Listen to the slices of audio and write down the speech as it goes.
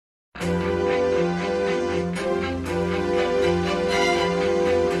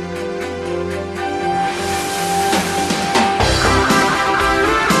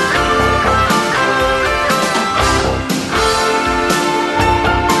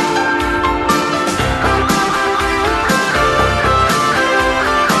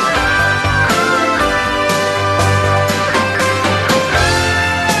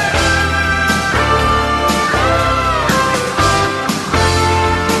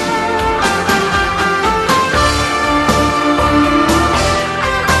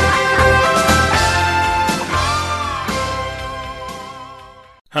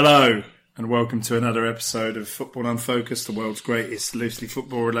Hello, and welcome to another episode of Football Unfocused, the world's greatest loosely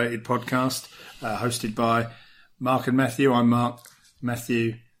football-related podcast, hosted by Mark and Matthew. I'm Mark.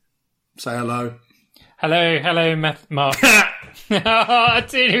 Matthew, say hello. Hello, Mark. I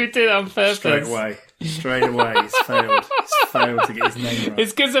didn't do that on purpose. Straight away, he's failed. He's failed to get his name right.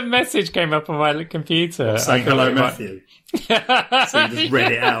 It's because a message came up on my computer. Saying hello, Matthew. So you just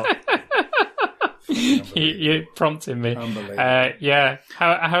read it out. You prompted me. Unbelievable. Yeah.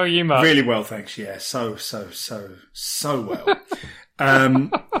 How are you, Mark? Really well, thanks. Yeah, so well. I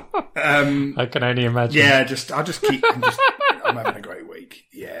can only imagine. Yeah, I'm having a great week.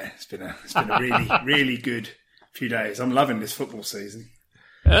 Yeah, it's been a really good few days. I'm loving this football season.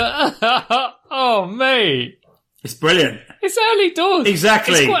 Oh, mate. It's brilliant. It's early doors.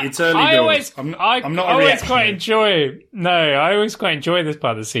 Exactly. It's early doors. I always quite enjoy this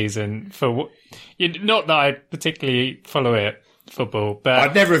part of the season. Not that I particularly follow it, football, but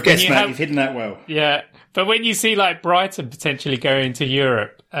I'd never have guessed, Matt. You've hidden that well. Yeah, but when you see like Brighton potentially going to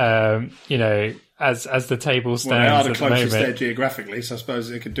Europe, as the table stands, they are the at closest the there moment. geographically, so I suppose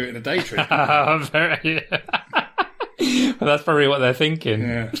they could do it in a day trip. Well, that's probably what they're thinking.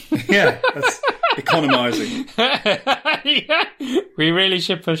 Yeah, that's economising. Yeah, we really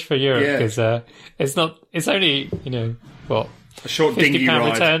should push for Europe because it's only what. A short dinghy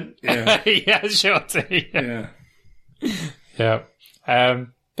ride. Return. Yeah. Yeah, short. Yeah. Yeah.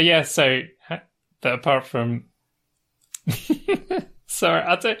 But yeah, but apart from,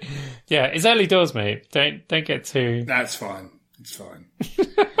 sorry, it's early doors, mate. Don't get too. That's fine. It's fine.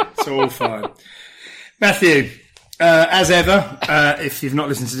 It's all fine. Matthew, as ever, if you've not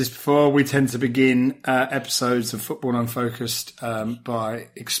listened to this before, we tend to begin episodes of Football Unfocused by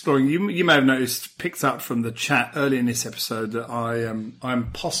exploring. You may have noticed, picked up from the chat early in this episode, that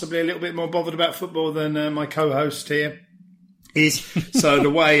I'm possibly a little bit more bothered about football than my co-host here is. So the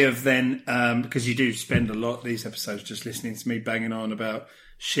way of then, because you do spend a lot of these episodes just listening to me banging on about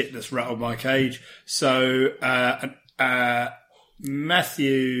shit that's rattled my cage. So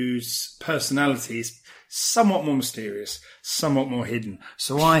Matthew's personality is somewhat more mysterious, somewhat more hidden.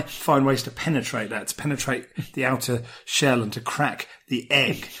 So I find ways to penetrate the outer shell and to crack the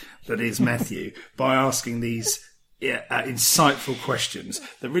egg that is Matthew by asking these insightful questions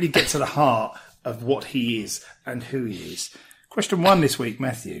that really get to the heart of what he is and who he is. Question 1 this week,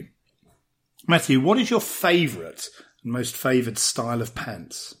 Matthew. Matthew, what is your favourite and most favoured style of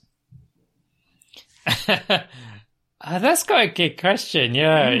pants? That's quite a good question,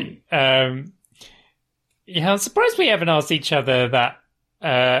 yeah. I'm surprised we haven't asked each other that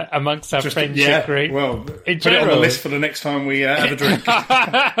amongst our friendship group. Well, put it on the list for the next time we have a drink.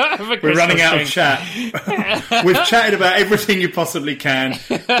 We're running out of chat. We've chatted about everything you possibly can.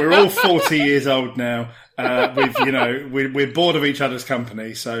 We're all 40 years old now. We're bored of each other's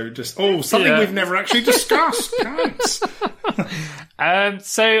company. So just something we've never actually discussed.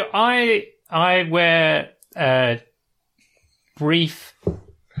 So I wear brief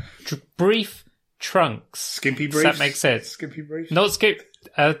trunks. Skimpy briefs? Does that make sense? Skimpy briefs? Not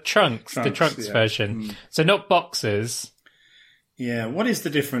trunks, the trunks version. So not boxers. Yeah, what is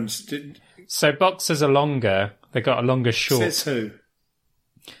the difference? So boxers are longer. They got a longer short. Says who?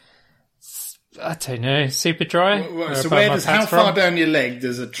 I don't know. Super dry? So how far down your leg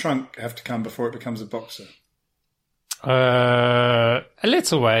does a trunk have to come before it becomes a boxer? A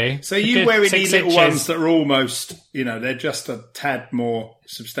little way. So you wearing these little ones that are almost, they're just a tad more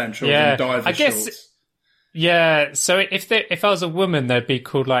substantial than diver shorts. Yeah. So if I was a woman, they'd be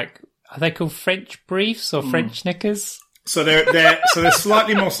called are they called French briefs or French knickers? So they're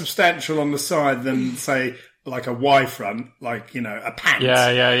slightly more substantial on the side than, say, like a Y front, a pant.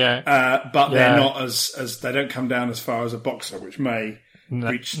 Yeah. But they're not as they don't come down as far as a boxer, which may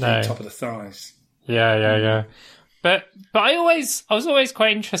reach the top of the thighs. Yeah. But I was always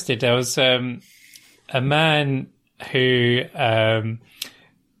quite interested. There was a man who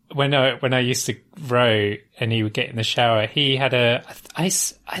when I used to row and he would get in the shower, he had I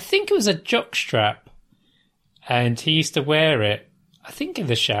think it was a jock strap, and he used to wear it, I think, in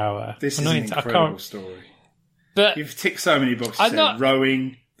the shower. This is an incredible story. But you've ticked so many boxes.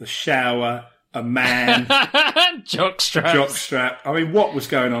 Rowing, the shower, a man, jock strap. I mean, what was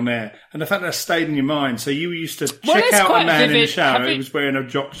going on there? And the fact that stayed in your mind. So you used to check out a man in the shower who was wearing a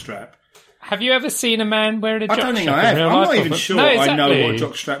jock strap. Have you ever seen a man wearing a jock strap? I don't think I have. I'm not even sure I know what a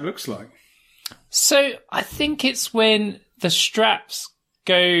jock strap looks like. So I think it's when the straps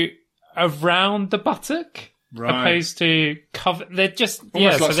go around the buttock, opposed to cover. They're just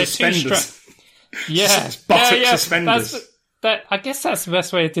almost like suspenders. Yeah, buttock suspenders. I guess that's the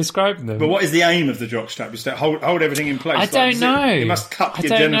best way of describing them. But what is the aim of the jockstrap? Is to hold everything in place? I don't know. It must cup your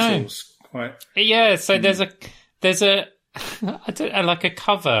genitals quite. Yeah, so there's a I don't know, like a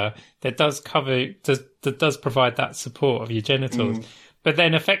cover that does provide that support of your genitals, but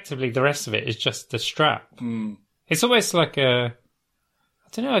then effectively the rest of it is just the strap. It's almost like I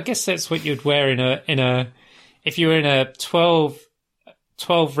don't know. I guess that's what you'd wear if you were in a 12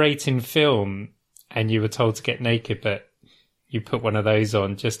 rating film and you were told to get naked, but you put one of those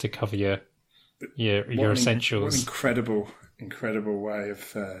on just to cover your essentials. What an incredible way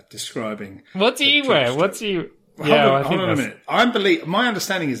of describing. What do you wear? What do you? Hold on a minute. My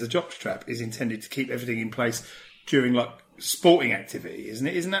understanding is the jockstrap is intended to keep everything in place during like sporting activity, isn't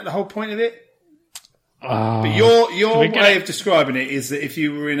it? Isn't that the whole point of it? But your way of describing it is that if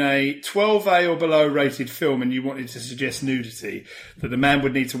you were in a 12A or below rated film and you wanted to suggest nudity, that the man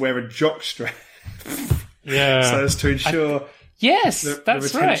would need to wear a jockstrap. Yeah. So as to ensure the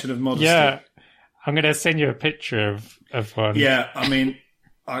retention of modesty. Yeah. I'm going to send you a picture of one. Yeah, I mean,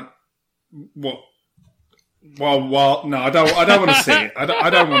 no, I don't want to see it. I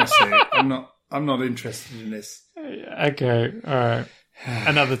don't want to see it. I'm not interested in this. Okay, all right.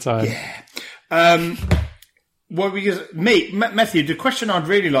 Another time. Yeah. Matthew, the question I'd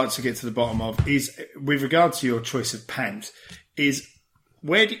really like to get to the bottom of is, with regard to your choice of pant, is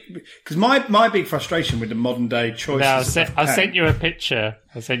because my big frustration with the modern day choices. I sent you a picture.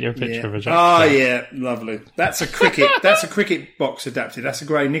 Of a jockstrap. Oh yeah, lovely. That's a cricket box adapted. That's a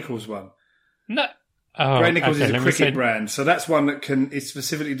Gray Nichols one. No. Oh, Gray Nichols is a cricket brand, so that's one that is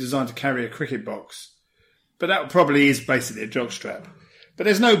specifically designed to carry a cricket box. But that probably is basically a jockstrap. But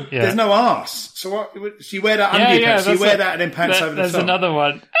there's no arse. So what? So you wear that under your pants. So you wear that and then pants over the top. There's another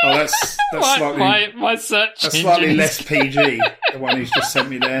one. Oh, that's slightly. My search. That's slightly less PG. The one he's just sent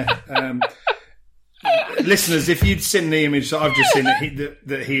me there. Listeners, if you'd seen the image that I've just seen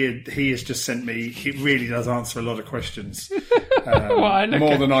that he has just sent me, it really does answer a lot of questions,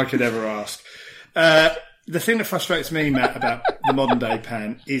 more than I could ever ask. The thing that frustrates me, Matt, about the modern day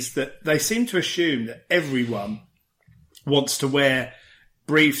pant is that they seem to assume that everyone wants to wear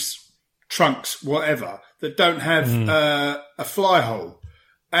briefs, trunks, whatever, that don't have a fly hole.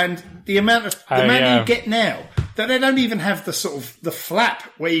 And the amount you get now, that they don't even have the sort of the flap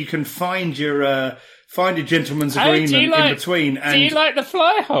where you can find your gentleman's agreement in between. And, do you like the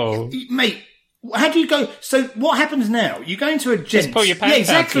fly hole? Mate, how do you go? So what happens now? You go into a gent's... Just pull your pants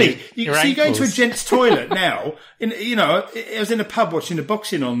exactly. out So you go into a gent's toilet now. I was in a pub watching the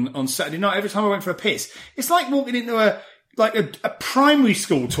boxing on Saturday night. Every time I went for a piss, it's like walking into a primary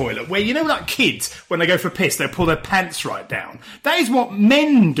school toilet where, like kids, when they go for a piss, they pull their pants right down. That is what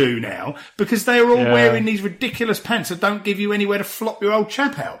men do now, because they are all wearing these ridiculous pants that don't give you anywhere to flop your old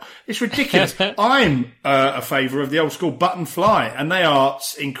chap out. It's ridiculous. I'm a favour of the old school button fly, and they are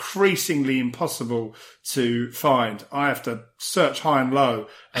increasingly impossible to find. I have to search high and low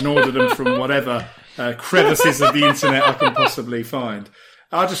and order them from whatever crevices of the internet I can possibly find.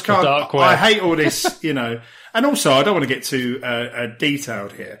 I just can't. I hate all this, And also, I don't want to get too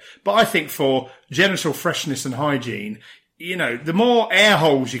detailed here, but I think for genital freshness and hygiene, the more air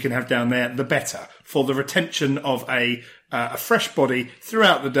holes you can have down there, the better for the retention of a fresh body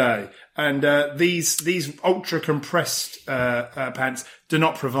throughout the day. And these ultra compressed pants do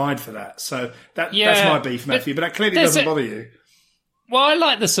not provide for that. So that's my beef, Matthew. But that clearly doesn't bother you. Well, I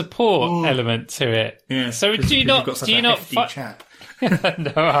like the support element to it. Yeah. So do you not? Chap.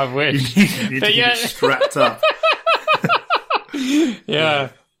 No, I wish. You need to get strapped up. Yeah,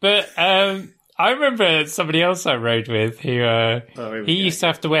 but I remember somebody else I rode with who he used to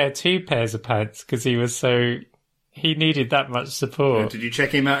have to wear 2 pairs of pants because he needed that much support. Yeah, did you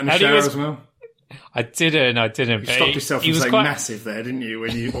check him out in the shower as well? I didn't. You stopped yourself from saying massive there, didn't you?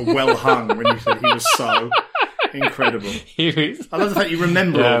 Or well hung when you said he was so incredible. I love the fact you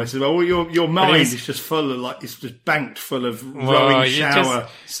remember all this as well. Your mind is just full of it's just banked full of rowing shower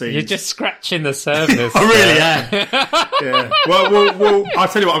scenes. You're just scratching the surface. I really am. Yeah. Well, I'll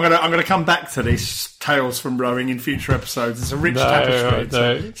tell you what. I'm going to come back to these tales from rowing in future episodes. It's a rich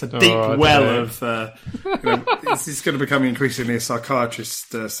tapestry. It's a deep well of. It's going to become increasingly a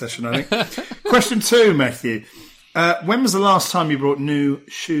psychiatrist session, I think. Question 2, Matthew. When was the last time you bought new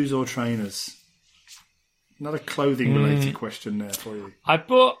shoes or trainers? Another clothing-related question there for you. I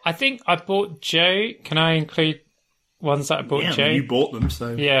think I bought Joe. Can I include ones that I bought Joe? You bought them,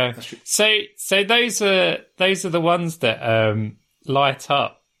 so yeah. So those are the ones that light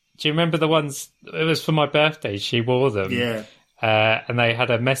up. Do you remember the ones? It was for my birthday. She wore them. Yeah. And they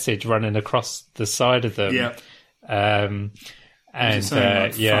had a message running across the side of them. Yeah. And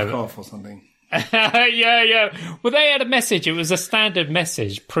saying, fuck off or something. Yeah. Well, they had a message. It was a standard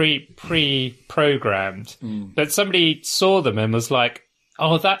message, pre-programmed. But somebody saw them and was like,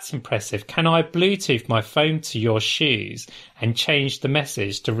 "Oh, that's impressive. Can I Bluetooth my phone to your shoes and change the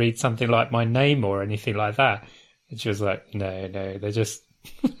message to read something like my name or anything like that?" And she was like, "No, they're just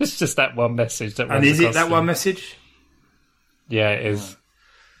it's just that one message that." And is it that one message? Yeah, it is.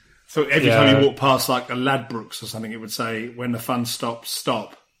 So every time you walk past like a Ladbrokes or something, it would say, "When the fun stops,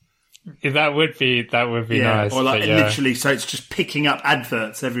 stop." That would be nice. Or like literally, so it's just picking up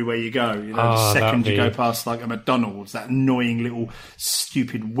adverts everywhere you go. You know, the second you go past like a McDonald's, that annoying little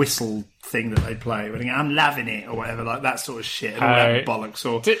stupid whistle thing that they play, "I'm loving it" or whatever, like that sort of shit, and all that bollocks.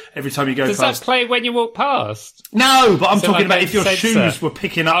 Or every time you go does past, that play when you walk past? No, but I'm talking like about if your shoes were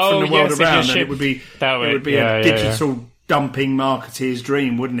picking up from the world around, then it would be a digital dumping marketeer's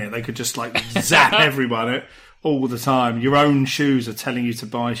dream, wouldn't it? They could just like zap everyone all the time. Your own shoes are telling you to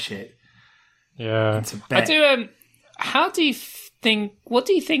buy shit. Yeah, I do. What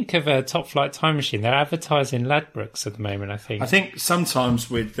do you think of a Top Flight Time Machine? They're advertising Ladbrokes at the moment, I think sometimes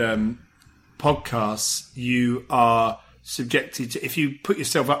with podcasts, you are subjected to, if you put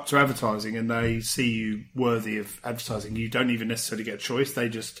yourself up to advertising and they see you worthy of advertising, you don't even necessarily get a choice. They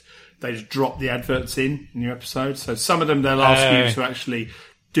just drop the adverts in your episode. So some of them they'll ask you to actually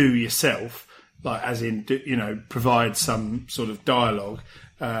do yourself, like as in provide some sort of dialogue.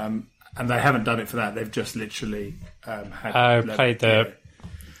 And they haven't done it for that. They've just literally played the.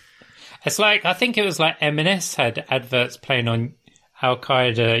 It's like, I think it was like M&S had adverts playing on Al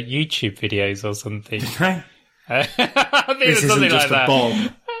Qaeda YouTube videos or something. Okay. I think this isn't just a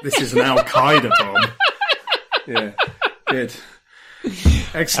bomb. This is an Al Qaeda bomb. Yeah, good,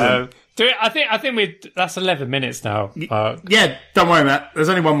 excellent. I think that's 11 minutes now. Yeah, don't worry, Matt. There's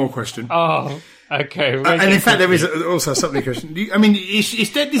only one more question. Oh. Okay, and in fact, there is also something question. I mean, this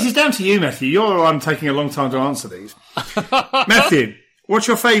is down to you, Matthew. You're the one taking a long time to answer these. Matthew, what's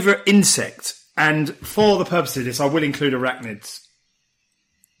your favourite insect? And for the purpose of this, I will include arachnids.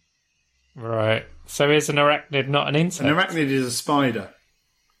 Right. So is an arachnid not an insect? An arachnid is a spider.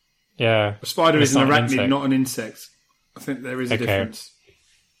 Yeah. A spider is an arachnid, not an insect. I think there is a difference.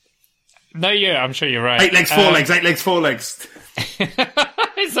 No, I'm sure you're right. 8 legs, 4 legs, 8 legs, 4 legs.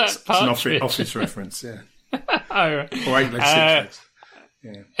 Is that it's an office reference, yeah. Or 8 legs, 6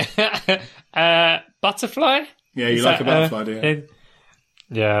 legs. Yeah. Butterfly? Yeah, you like a butterfly, do you?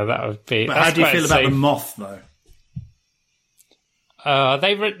 Yeah, that would be. But how do you feel about the moth, though?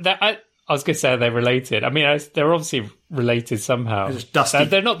 I was going to say they're related. I mean, they're obviously related somehow. They're just dusty.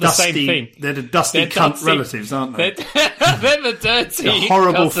 They're not the same thing. They're the dusty cunt relatives, aren't they? They're the dirty, the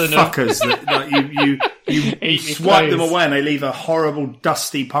horrible fuckers that like, you swipe them away and they leave a horrible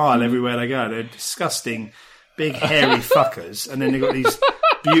dusty pile everywhere they go. They're disgusting, big hairy fuckers, and then they've got these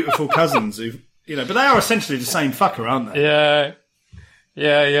beautiful cousins who, but they are essentially the same fucker, aren't they?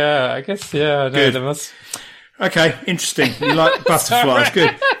 Yeah. I guess, yeah. No, good. They must. Okay, interesting. You like butterflies,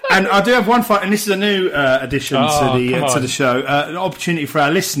 good. And I do have one fight, and this is a new addition to the show. An opportunity for our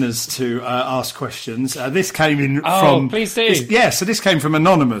listeners to ask questions. This came in from. Please do. So this came from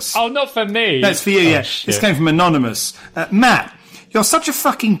Anonymous. Oh, not for me. That's for you. Yeah, shit. This came from Anonymous. Matt, you're such a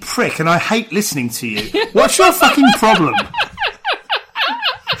fucking prick, and I hate listening to you. What's your fucking problem?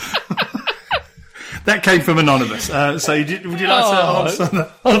 That came from Anonymous. So would you like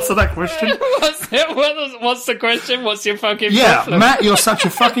to answer that question? What's the question? What's your fucking problem? Yeah, Matt, you're such a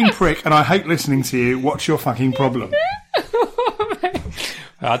fucking prick and I hate listening to you. What's your fucking problem?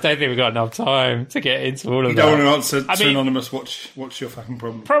 I don't think we've got enough time to get into all of that. You don't want to answer to Anonymous, what's your fucking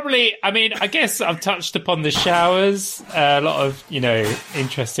problem? Probably, I guess I've touched upon the showers. A lot of,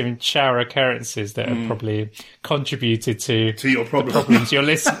 interesting shower occurrences that have probably contributed to your problem. To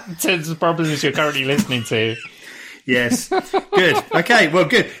the problems you're currently listening to. Yes. Good. Okay, well,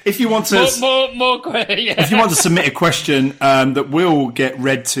 good. If you want to... If you want to submit a question that will get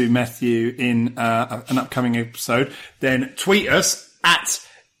read to Matthew in an upcoming episode, then tweet us at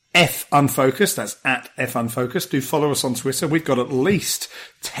 @FUnfocused. That's at @FUnfocused. Do follow us on Twitter. We've got at least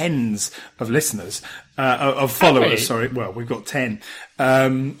tens of listeners, of followers. Sorry. Well, we've got 10.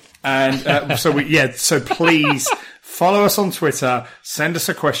 So please follow us on Twitter. Send us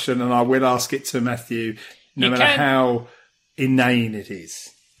a question and I will ask it to Matthew, no matter how inane it is.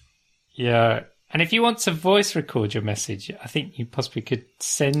 Yeah. And if you want to voice record your message, I think you possibly could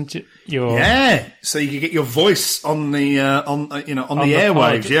send your so you could get your voice on the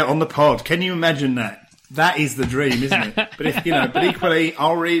airwaves, on the pod. Can you imagine that? That is the dream, isn't it? But but equally,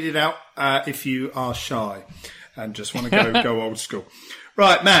 I'll read it out if you are shy and just want to go old school.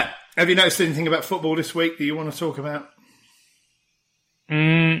 Right, Matt, have you noticed anything about football this week that you want to talk about?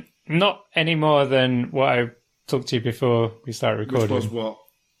 Not any more than what I talked to you before we started recording. Which was what?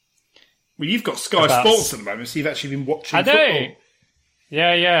 Well, you've got Sky Sports at the moment, so you've actually been watching football.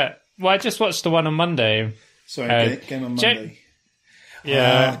 Yeah. Well, I just watched the one on Monday. Sorry, game on Monday.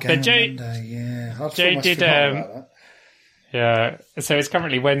 But Jay did. So it's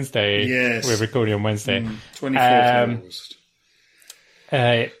currently Wednesday. Yes, we're recording on Wednesday, 24th of August.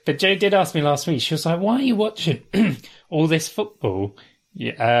 But Jay did ask me last week. She was like, "Why are you watching all this football?"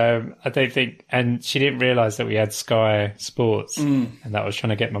 Yeah, I don't think, and she didn't realise that we had Sky Sports, and that I was trying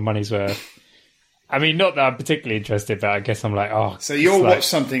to get my money's worth. I mean, not that I'm particularly interested, but I guess I'm like, oh. So you'll watch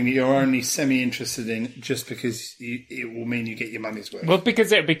something that you're only semi-interested in just because it will mean you get your money's worth. Well, because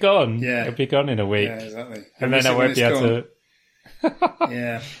it'll be gone. Yeah. It'll be gone in a week. Yeah, exactly. And then I won't be able to...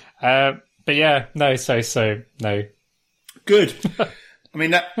 Yeah. But yeah, no. Good. I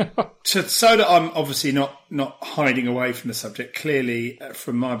mean, so that I'm obviously not hiding away from the subject, clearly,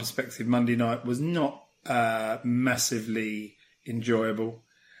 from my perspective, Monday night was not massively enjoyable.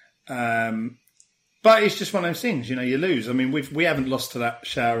 But it's just one of those things, you lose. I mean, we haven't lost to that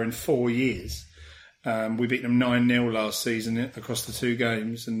Shower in 4 years. We beat them 9-0 last season across the 2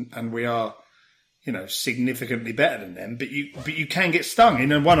 games, and we are, significantly better than them. But you can get stung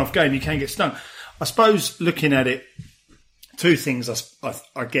in a one-off game. You can get stung. I suppose looking at it, 2 things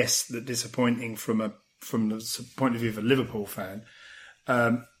I guess that disappointing from the point of view of a Liverpool fan.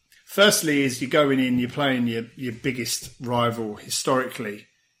 Firstly, is you're going in, you're playing your biggest rival historically,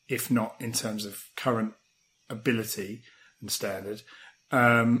 if not in terms of current ability and standard.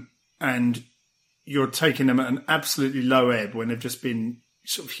 And you're taking them at an absolutely low ebb when they've just been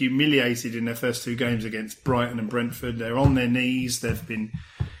sort of humiliated in their first 2 games against Brighton and Brentford. They're on their knees. They've been,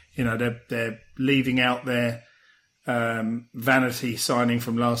 they're leaving out their vanity signing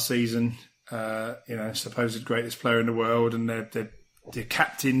from last season, supposed greatest player in the world, and they're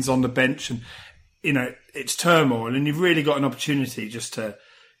captains on the bench, and, it's turmoil, and you've really got an opportunity just to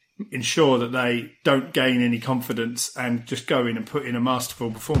ensure that they don't gain any confidence and just go in and put in a masterful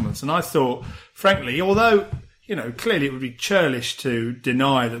performance. And I thought, frankly, although, clearly it would be churlish to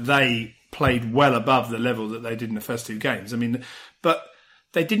deny that they played well above the level that they did in the first 2 games. I mean, but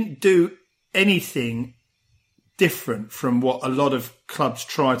they didn't do anything different from what a lot of clubs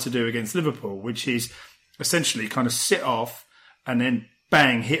try to do against Liverpool, which is essentially kind of sit off and then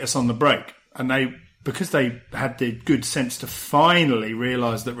bang, hit us on the break. And because they had the good sense to finally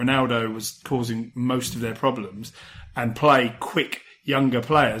realise that Ronaldo was causing most of their problems and play quick, younger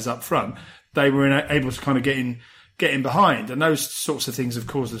players up front, they were able to kind of get in behind. And those sorts of things have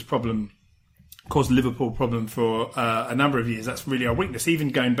caused Liverpool problem for a number of years. That's really our weakness, even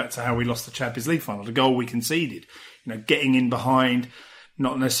going back to how we lost the Champions League final, the goal we conceded. Getting in behind,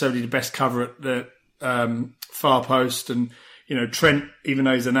 not necessarily the best cover at the far post, and Trent, even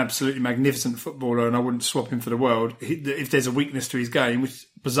though he's an absolutely magnificent footballer and I wouldn't swap him for the world, if there's a weakness to his game, which is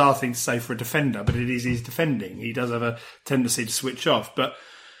a bizarre thing to say for a defender, but it is his defending. He does have a tendency to switch off. But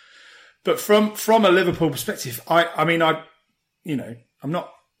from a Liverpool perspective, I'm not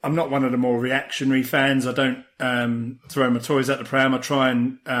one of the more reactionary fans. I don't throw my toys at the pram. I try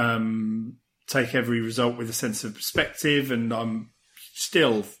and take every result with a sense of perspective, and I'm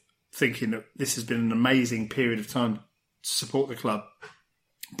still thinking that this has been an amazing period of time to support the club.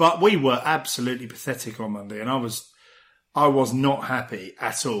 But we were absolutely pathetic on Monday, and I was not happy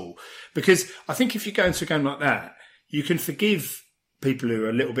at all, because I think if you go into a game like that, you can forgive people who are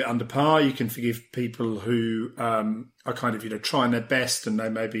a little bit under par. You can forgive people who are kind of, trying their best, and they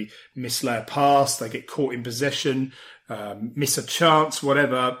maybe mislay a pass, they get caught in possession, miss a chance,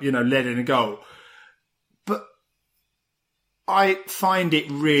 whatever, let in a goal. But I find it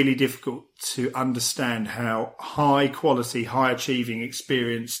really difficult to understand how high quality, high achieving,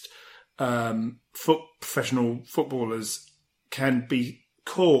 experienced professional footballers can be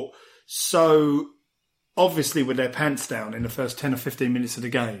caught so obviously with their pants down in the first 10 or 15 minutes of the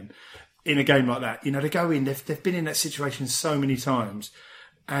game, in a game like that. They go in, they've been in that situation so many times,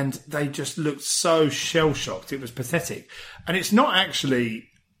 and they just looked so shell-shocked. It was pathetic. And it's not actually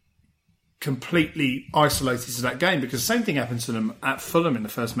completely isolated to that game, because the same thing happened to them at Fulham in the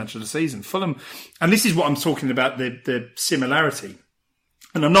first match of the season. Fulham, and this is what I'm talking about, the similarity.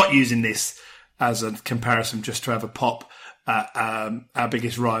 And I'm not using this as a comparison just to have a pop at our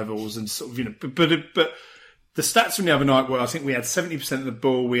biggest rivals and sort of, but the stats from the other night were, I think we had 70% of the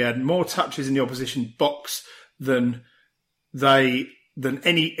ball, we had more touches in the opposition box than any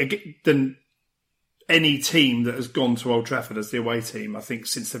team that has gone to Old Trafford as the away team, I think,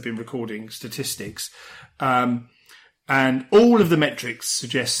 since they've been recording statistics. And all of the metrics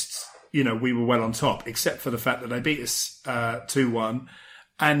suggest, we were well on top, except for the fact that they beat us 2-1.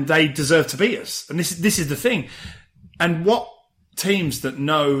 and they deserve to beat us. And this is the thing. And what teams that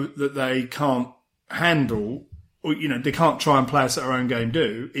know that they can't handle, or they can't try and play us at our own game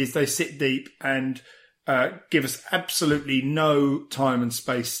do, is they sit deep and give us absolutely no time and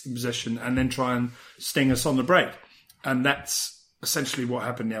space in possession, and then try and sting us on the break. And that's essentially what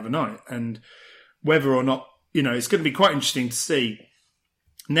happened the other night. And whether or not, it's going to be quite interesting to see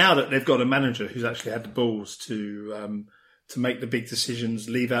now that they've got a manager who's actually had the balls to make the big decisions,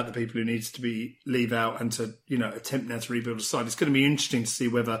 leave out the people who needs to be leave out, and to attempt now to rebuild a side. It's going to be interesting to see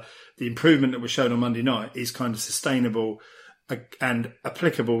whether the improvement that was shown on Monday night is kind of sustainable and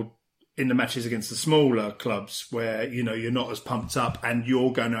applicable in the matches against the smaller clubs where you're not as pumped up and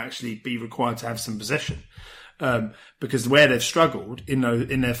you're going to actually be required to have some possession. Because where they've struggled in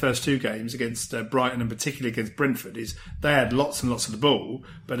their first two games against Brighton and particularly against Brentford is they had lots and lots of the ball,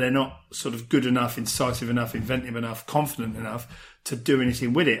 but they're not sort of good enough, incisive enough, inventive enough, confident enough to do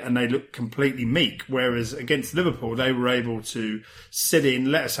anything with it, and they look completely meek. Whereas against Liverpool, they were able to sit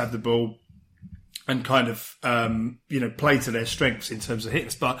in, let us have the ball, and kind of play to their strengths in terms of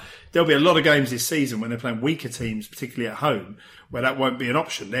hits. But there'll be a lot of games this season when they're playing weaker teams, particularly at home, where that won't be an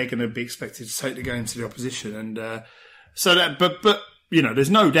option. They're going to be expected to take the game to the opposition, and but there's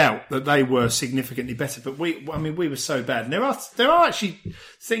no doubt that they were significantly better. But we were so bad. And there are actually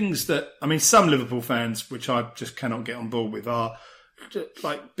things that some Liverpool fans, which I just cannot get on board with, are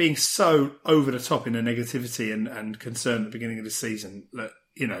like being so over the top in their negativity and concern at the beginning of the season that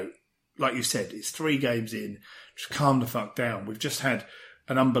like you said, it's 3 games in. Just calm the fuck down. We've just had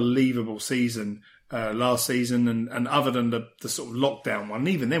an unbelievable season last season, and other than the sort of lockdown one,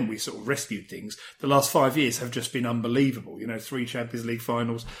 even then we sort of rescued things. The last 5 years have just been unbelievable. 3 Champions League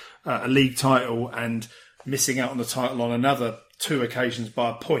finals, a league title, and missing out on the title on another 2 occasions by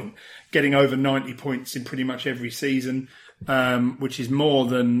a point. Getting over 90 points in pretty much every season, which is more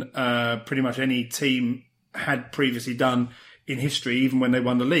than pretty much any team had previously done in history, even when they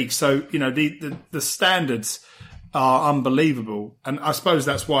won the league. So, the standards are unbelievable. And I suppose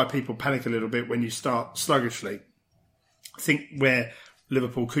that's why people panic a little bit when you start sluggishly. I think where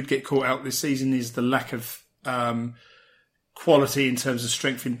Liverpool could get caught out this season is the lack of quality in terms of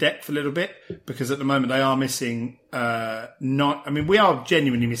strength and depth a little bit, because at the moment they are missing we are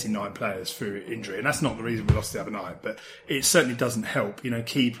genuinely missing 9 players through injury, and that's not the reason we lost the other night, but it certainly doesn't help.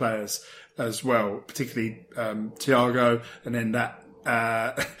 Key players as well, particularly Thiago, and then that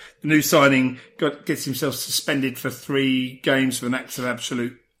the new signing gets himself suspended for 3 games for an act of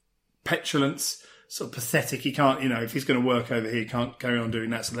absolute petulance. Sort of pathetic. He can't, if he's going to work over here, he can't carry on doing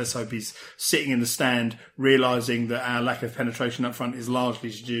that. So let's hope he's sitting in the stand, realising that our lack of penetration up front is largely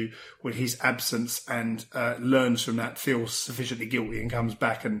due with his absence, and learns from that, feels sufficiently guilty, and comes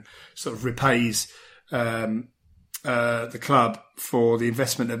back and sort of repays the club for the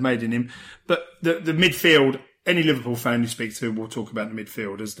investment they've made in him. But the midfield, any Liverpool fan you speak to will talk about the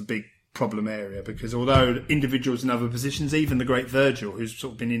midfield as the big problem area, because although individuals in other positions, even the great Virgil, who's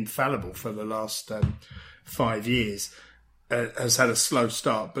sort of been infallible for the last 5 years, has had a slow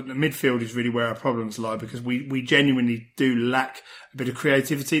start. But the midfield is really where our problems lie, because we genuinely do lack a bit of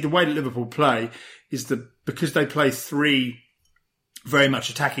creativity. The way that Liverpool play is because they play 3 very much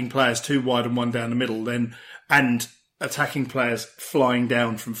attacking players, 2 wide and 1 down the middle, and attacking players flying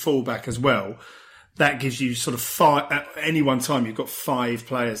down from fullback as well. That gives you sort of 5, at any one time, you've got 5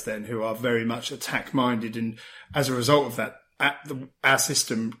 players then who are very much attack-minded. And as a result of that, our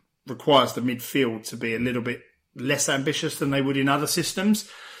system requires the midfield to be a little bit less ambitious than they would in other systems.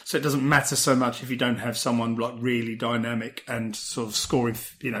 So it doesn't matter so much if you don't have someone like really dynamic and sort of scoring,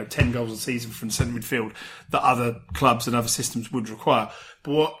 10 goals a season from centre midfield that other clubs and other systems would require.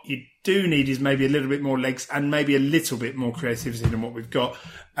 But what you do need is maybe a little bit more legs and maybe a little bit more creativity than what we've got.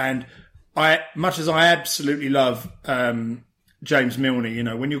 And much as I absolutely love James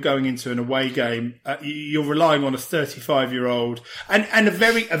Milner, when you're going into an away game, you're relying on a 35-year-old and a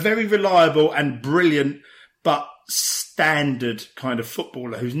very reliable and brilliant but standard kind of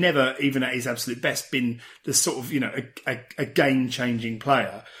footballer who's never, even at his absolute best, been the sort of a game-changing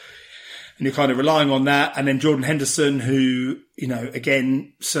player. And you're kind of relying on that. And then Jordan Henderson, who,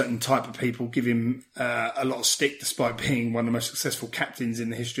 again, certain type of people give him a lot of stick despite being one of the most successful captains in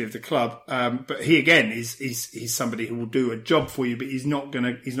the history of the club. But he, again, he's somebody who will do a job for you, but he's not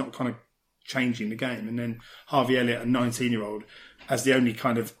kind of changing the game. And then Harvey Elliott, a 19-year-old, as the only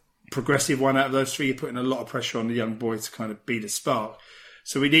kind of progressive one out of those 3, you're putting a lot of pressure on the young boy to kind of be the spark.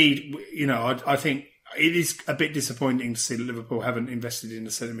 So we need, I think, it is a bit disappointing to see that Liverpool haven't invested in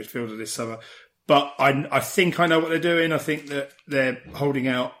the centre midfielder this summer. But I think I know what they're doing. I think that they're holding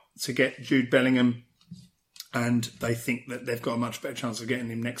out to get Jude Bellingham and they think that they've got a much better chance of getting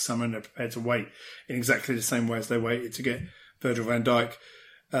him next summer, and they're prepared to wait in exactly the same way as they waited to get Virgil van Dijk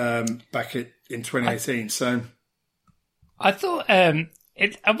back in 2018. So I thought at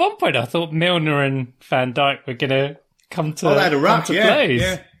one point I thought Milner and Van Dijk were going to come to they had a run, blows.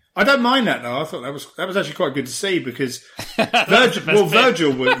 Yeah. I don't mind that though. I thought that was actually quite good to see because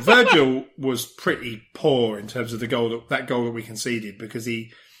Virgil was pretty poor in terms of the goal that we conceded, because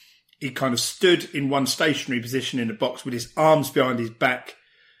he kind of stood in one stationary position in the box with his arms behind his back,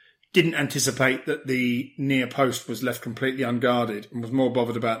 didn't anticipate that the near post was left completely unguarded, and was more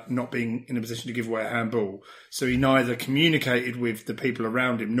bothered about not being in a position to give away a handball. So he neither communicated with the people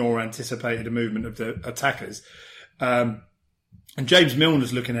around him nor anticipated a movement of the attackers. And James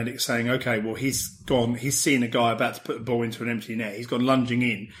Milner's looking at it saying, okay, well, he's seen a guy about to put the ball into an empty net. He's gone lunging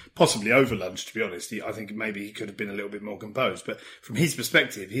in, possibly over lunged, to be honest. I think maybe he could have been a little bit more composed. But from his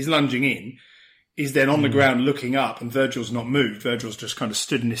perspective, he's lunging in. He's then on the ground looking up, and Virgil's not moved. Virgil's just kind of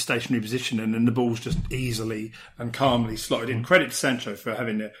stood in this stationary position, and then the ball's just easily and calmly slotted in. Credit to Sancho for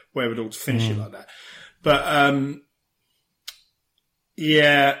having the wherewithal to finish it like that. But,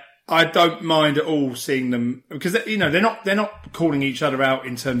 yeah, I don't mind at all seeing them, because they're not calling each other out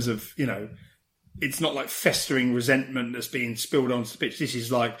in terms of, it's not like festering resentment that's being spilled onto the pitch. This is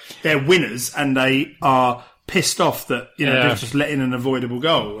like they're winners and they are pissed off that they've just let in an avoidable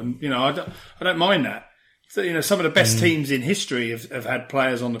goal, and I don't mind that. So, some of the best teams in history have had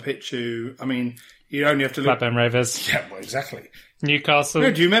players on the pitch who, I mean, you only have to look. Blackburn Rovers. Yeah, well, exactly. Newcastle.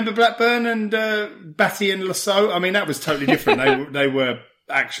 No, do you remember Blackburn and Batty and Lasso? I mean, that was totally different. They were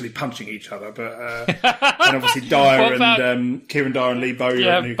actually punching each other, but and obviously Dyer and Kieran Dyer and Lee Bowyer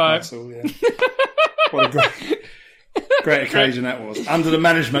at Newcastle. Yeah. What a great occasion that was, under the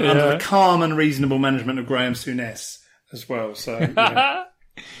management, under the calm and reasonable management of Graham Souness as well. So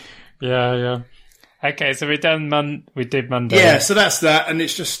yeah. Okay, so we did Monday. Yeah, so that's that, and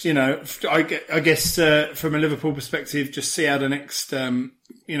it's just I guess from a Liverpool perspective, just see how the next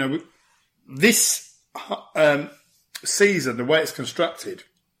this season, the way it's constructed,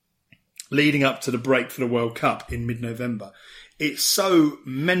 leading up to the break for the World Cup in mid-November, it's so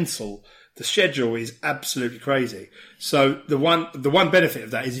mental. The schedule is absolutely crazy. So the one benefit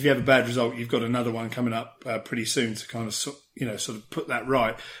of that is if you have a bad result, you've got another one coming up pretty soon to kind of sort of put that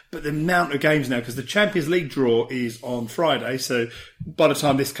right. But the amount of games now, because the Champions League draw is on Friday, so by the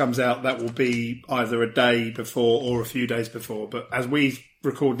time this comes out, that will be either a day before or a few days before. But as we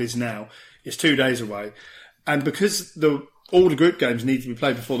record this now, it's 2 days away. And because all the group games need to be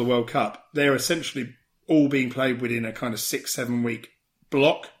played before the World Cup, they're essentially all being played within a kind of 6-7 week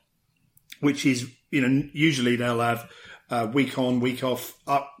block, which is, usually they'll have week on, week off,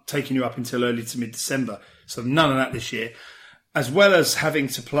 taking you up until early to mid-December. So none of that this year. As well as having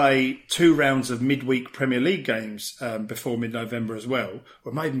to play 2 rounds of midweek Premier League games before mid-November as well,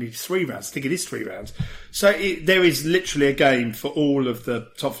 or maybe 3 rounds. I think it is 3 rounds. So there is literally a game for all of the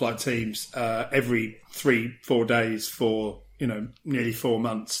top-flight teams every 3-4 days for nearly 4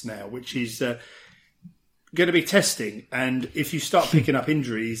 months now, which is going to be testing. And if you start picking up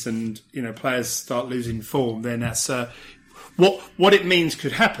injuries and players start losing form, then that's what it means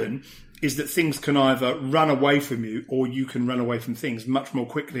could happen. Is that things can either run away from you, or you can run away from things much more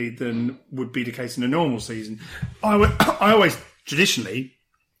quickly than would be the case in a normal season. I always traditionally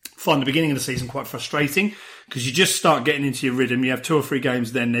find the beginning of the season quite frustrating, because you just start getting into your rhythm. You have 2 or 3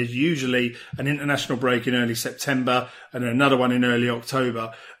 games, then there's usually an international break in early September and then another one in early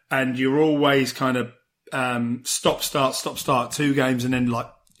October, and you're always kind of stop, start, 2 games, and then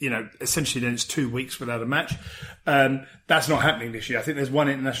essentially then it's 2 weeks without a match. That's not happening this year. I think there's one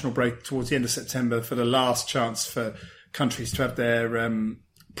international break towards the end of September for the last chance for countries to have their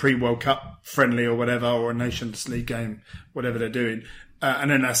pre-World Cup friendly or whatever, or a Nations League game, whatever they're doing. And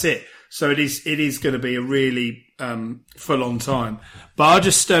then that's it. So it is going to be a really full-on time. But I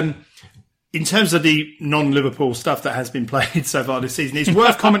just, in terms of the non-Liverpool stuff that has been played so far this season, it's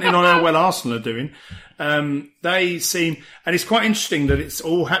worth commenting on how well Arsenal are doing. They seem, and it's quite interesting that it's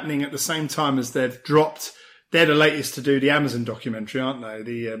all happening at the same time as they've dropped. They're the latest to do the Amazon documentary, aren't they?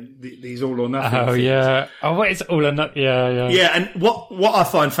 These All or Nothing. Oh, things. Yeah. Oh, what is All or Nothing? Yeah. Yeah, and what I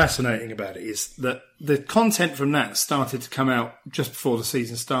find fascinating about it is that the content from that started to come out just before the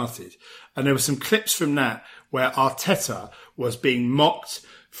season started. And there were some clips from that where Arteta was being mocked.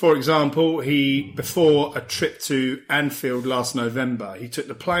 For example, before a trip to Anfield last November, he took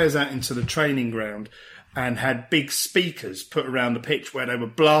the players out into the training ground and had big speakers put around the pitch where they were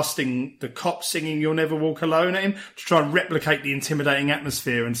blasting the Cops singing "You'll Never Walk Alone" at him to try and replicate the intimidating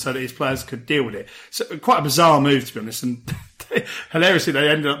atmosphere, and so that his players could deal with it. So quite a bizarre move, to be honest, and Hilariously, they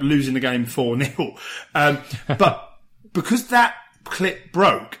ended up losing the game 4-0. But because that clip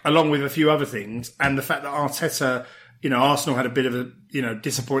broke, along with a few other things, and the fact that Arteta, Arsenal had a bit of a,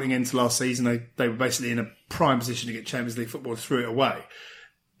 disappointing end to last season. They were basically in a prime position to get Champions League football, threw it away.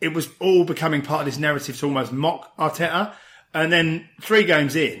 It was all becoming part of this narrative to almost mock Arteta. And then 3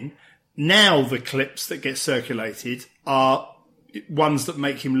 games in, now the clips that get circulated are ones that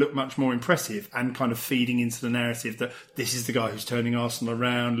make him look much more impressive and kind of feeding into the narrative that this is the guy who's turning Arsenal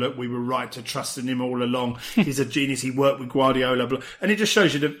around. Look, we were right to trust in him all along. He's a genius. He worked with Guardiola. Blah. And it just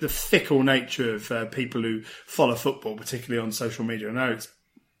shows you the fickle nature of people who follow football, particularly on social media. I know it's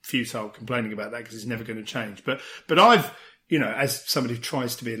futile complaining about that because it's never going to change. But I've, as somebody who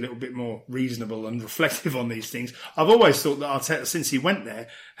tries to be a little bit more reasonable and reflective on these things, I've always thought that Arteta, since he went there,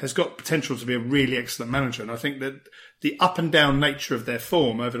 has got potential to be a really excellent manager. And I think that the up and down nature of their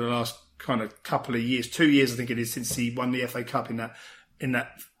form over the last kind of couple of years, 2 years, I think it is, since he won the FA Cup in that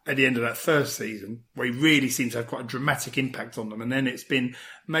at the end of that first season, where he really seemed to have quite a dramatic impact on them. And then it's been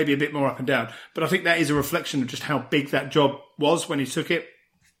maybe a bit more up and down. But I think that is a reflection of just how big that job was when he took it.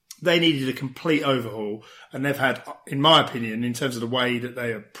 They needed a complete overhaul, and they've had, in my opinion, in terms of the way that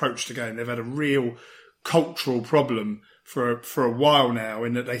they approach the game, they've had a real cultural problem for a while now,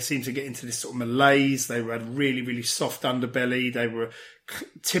 in that they seem to get into this sort of malaise. They had a really, really soft underbelly. They were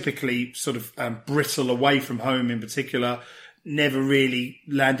typically sort of brittle away from home in particular, never really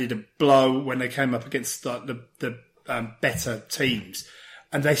landed a blow when they came up against the better teams.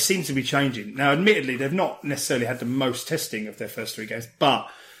 And they seem to be changing. Now, admittedly, they've not necessarily had the most testing of their first 3 games, but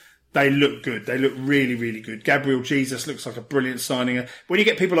they look good. They look really, really good. Gabriel Jesus looks like a brilliant signing. When you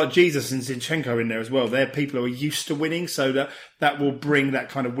get people like Jesus and Zinchenko in there as well, they're people who are used to winning, so that will bring that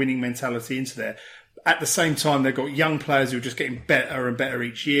kind of winning mentality into there. At the same time, they've got young players who are just getting better and better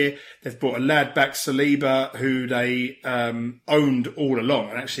each year. They've brought a lad back, Saliba, who they owned all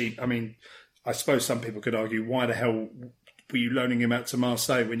along. And actually, I mean, I suppose some people could argue, why the hell were you loaning him out to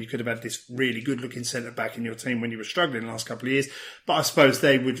Marseille when you could have had this really good-looking centre-back in your team when you were struggling the last couple of years? But I suppose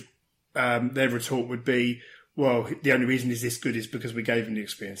they would... their retort would be, well, the only reason he's this good is because we gave him the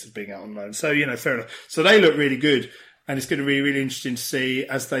experience of being out on loan. So, fair enough. So they look really good, and it's going to be really interesting to see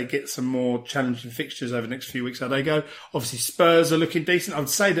as they get some more challenging fixtures over the next few weeks how they go. Obviously, Spurs are looking decent. I would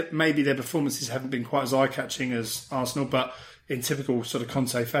say that maybe their performances haven't been quite as eye-catching as Arsenal, but in typical sort of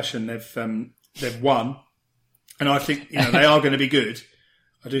Conte fashion, they've won. And I think, they are going to be good.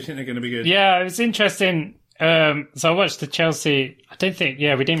 I do think they're going to be good. Yeah, it was interesting. So I watched the Chelsea. I don't think.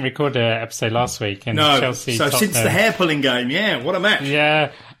 Yeah, we didn't record an episode last week. And no. Chelsea. So since the hair pulling game, yeah, what a match.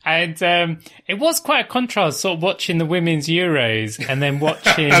 Yeah, and it was quite a contrast, sort of watching the women's Euros and then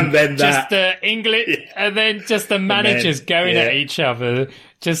watching and then just the English, and then just the managers going at each other.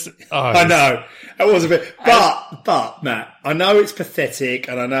 I know it was a bit, but Matt, I know it's pathetic,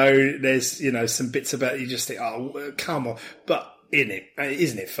 and I know there's some bits about it you just think, oh, come on, but.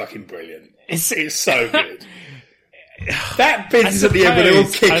 Isn't it fucking brilliant? It's so good. That bit is at the end where they're all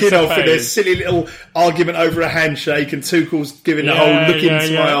kicking off in their silly little argument over a handshake, and Tuchel's giving the whole look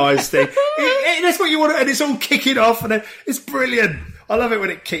into my eyes thing. That's what you want, and it's all kicking off, and it's brilliant. I love it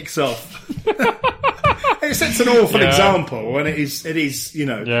when it kicks off. It sets an awful example, and it is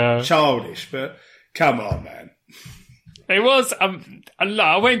childish, but come on, man. It was.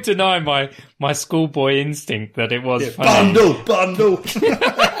 I won't deny my schoolboy instinct that it was funny. Bundle.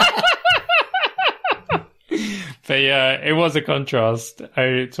 But yeah, it was a contrast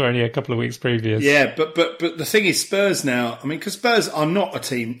to only a couple of weeks previous. Yeah, but the thing is, Spurs now. I mean, because Spurs are not a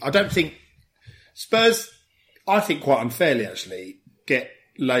team. I don't think Spurs. I think quite unfairly actually get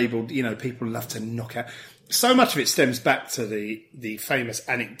labelled. People love to knock out. So much of it stems back to the famous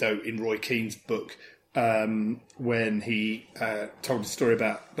anecdote in Roy Keane's book. When he told a story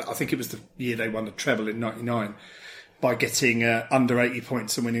about, I think it was the year they won the treble in '99 by getting under 80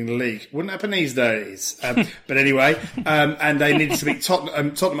 points and winning the league. Wouldn't happen these days. But anyway, and they needed to beat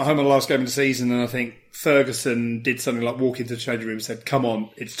Tottenham at home on the last game of the season, and I think Ferguson did something like walk into the changing room and said, "Come on,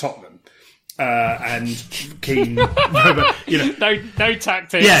 it's Tottenham." And Keane, no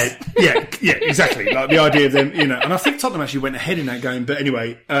tactics. Yeah, exactly. Like the idea of them, and I think Tottenham actually went ahead in that game. But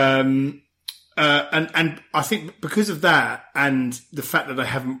anyway, and I think because of that and the fact that they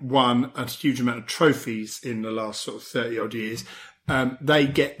haven't won a huge amount of trophies in the last sort of 30 odd years, they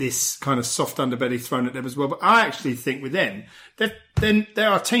get this kind of soft underbelly thrown at them as well. But I actually think with them,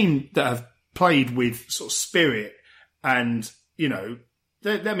 they're a team that have played with sort of spirit, and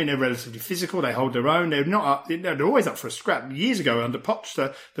they're relatively physical. They hold their own. They're always up for a scrap. Years ago under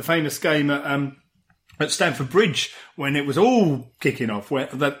Poch, the famous game at Stamford Bridge when it was all kicking off, where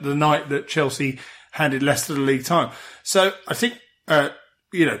the night that Chelsea handed Leicester the league title. So I think,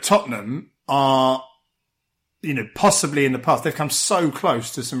 Tottenham are, possibly in the past, they've come so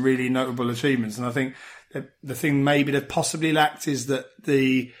close to some really notable achievements. And I think the thing maybe they've possibly lacked is that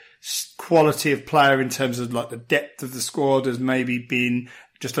the quality of player in terms of like the depth of the squad has maybe been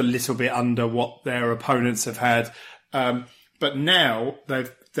just a little bit under what their opponents have had. But now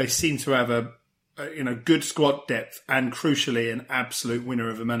they seem to have a good squad depth and crucially an absolute winner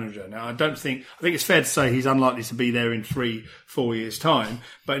of a manager. Now, I think it's fair to say he's unlikely to be there in 3-4 years' time.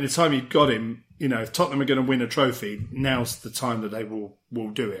 But in the time you've got him, if Tottenham are going to win a trophy, now's the time that they will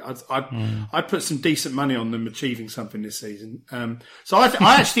do it. I'd put some decent money on them achieving something this season. So I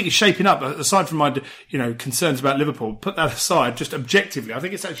actually think it's shaping up, aside from my, concerns about Liverpool, put that aside, just objectively, I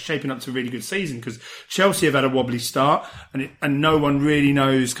think it's actually shaping up to a really good season because Chelsea have had a wobbly start and no one really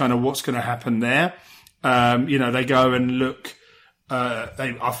knows kind of what's going to happen there. They go and look,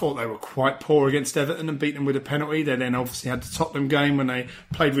 I thought they were quite poor against Everton and beat them with a penalty. They then obviously had the Tottenham game when they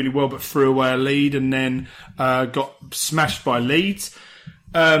played really well but threw away a lead and then got smashed by Leeds.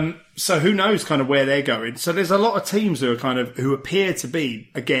 So who knows kind of where they're going. So there's a lot of teams who appear to be,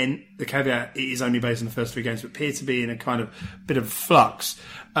 again, the caveat, it is only based on the first 3 games, but appear to be in a kind of bit of flux.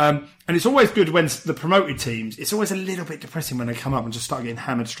 And it's always good when the promoted teams, it's always a little bit depressing when they come up and just start getting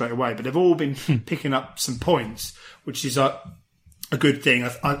hammered straight away. But they've all been picking up some points, which is a good thing.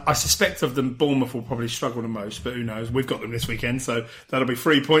 I suspect of them, Bournemouth will probably struggle the most, but who knows? We've got them this weekend, so that'll be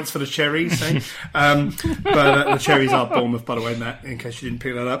 3 points for the Cherries. But the Cherries are Bournemouth, by the way, Matt, in case you didn't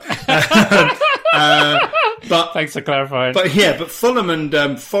pick that up. But thanks for clarifying. But Fulham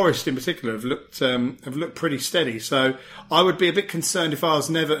and Forest in particular have looked pretty steady. So I would be a bit concerned if I was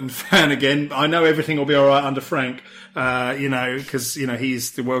an Everton fan again. I know everything will be all right under Frank, because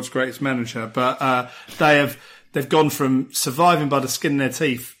he's the world's greatest manager. But they've gone from surviving by the skin of their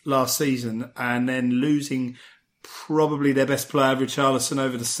teeth last season and then losing probably their best player, Richarlison,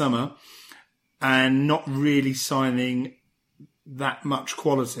 over the summer and not really signing that much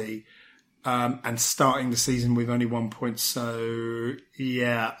quality and starting the season with only 1 point. So,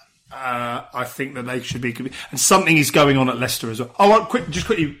 I think that they should be... And something is going on at Leicester as well. Oh,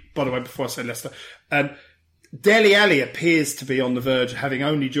 quickly, by the way, before I say Leicester... Dele Alli appears to be on the verge, having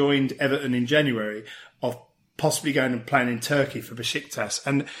only joined Everton in January, of possibly going and playing in Turkey for Besiktas.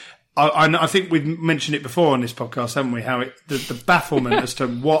 And I think we've mentioned it before on this podcast, haven't we? How the bafflement as to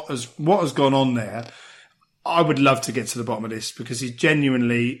what has gone on there. I would love to get to the bottom of this because he's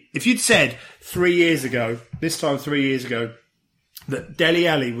genuinely. If you'd said 3 years ago, this time 3 years ago, that Dele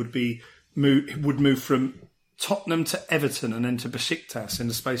Alli would move from Tottenham to Everton and then to Besiktas in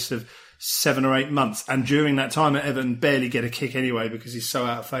the space of 7 or 8 months, and during that time at Everton barely get a kick anyway because he's so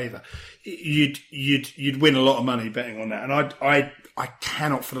out of favour, you'd win a lot of money betting on that. And I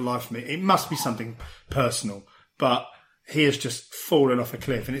cannot for the life of me. It must be something personal, but he has just fallen off a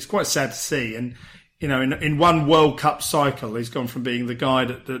cliff, and it's quite sad to see. And in one World Cup cycle, he's gone from being the guy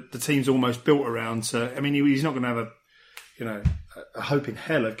that the team's almost built around to. I mean, he's not going to have a hope in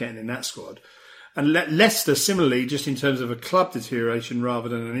hell of getting in that squad. And Leicester, similarly, just in terms of a club deterioration rather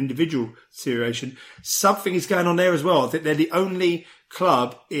than an individual deterioration, something is going on there as well. I think they're the only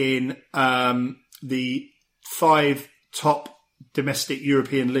club in the 5 top domestic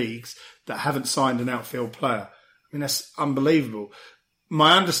European leagues that haven't signed an outfield player. I mean, that's unbelievable.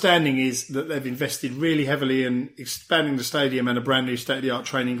 My understanding is that they've invested really heavily in expanding the stadium and a brand new state-of-the-art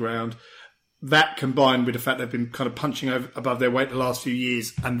training ground. That combined with the fact they've been kind of punching above their weight the last few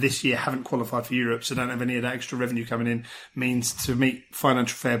years and this year haven't qualified for Europe, so don't have any of that extra revenue coming in, means to meet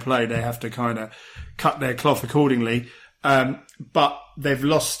financial fair play, they have to kind of cut their cloth accordingly. But they've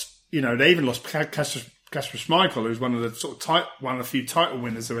lost, they even lost Kasper Schmeichel, who's one of the few title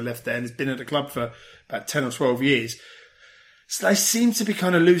winners who are left there and has been at the club for about 10 or 12 years. So they seem to be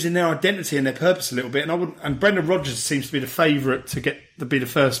kind of losing their identity and their purpose a little bit. And Brendan Rodgers seems to be the favourite to be the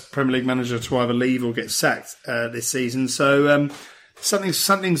first Premier League manager to either leave or get sacked this season. So something's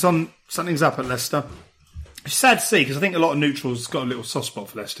up at Leicester. It's sad to see because I think a lot of neutrals got a little soft spot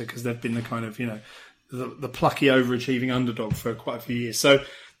for Leicester because they've been the kind of the plucky overachieving underdog for quite a few years. So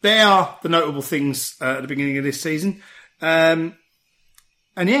they are the notable things at the beginning of this season. And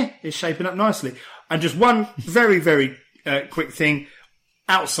it's shaping up nicely. And just one very, very quick thing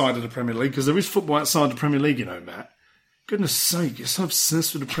outside of the Premier League, because there is football outside the Premier League, Matt. Goodness sake, you're so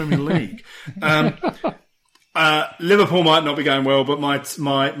obsessed with the Premier League. Liverpool might not be going well, but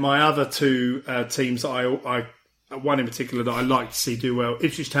my other 2 teams that I one in particular that I like to see do well,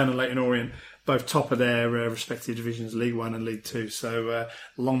 Ipswich Town and Leyton Orient, both top of their respective divisions, League 1 and League 2. So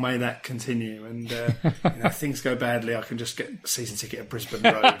long may that continue. And if things go badly, I can just get a season ticket at Brisbane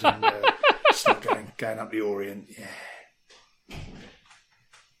Road and start going up the Orient. Yeah.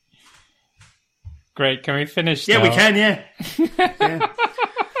 Great. Can we finish Yeah, now? we can, yeah. Yeah.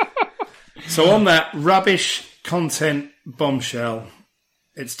 So on that rubbish content bombshell,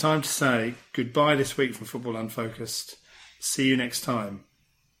 it's time to say goodbye this week from Football Unfocused. See you next time.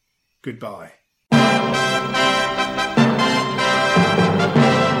 Goodbye.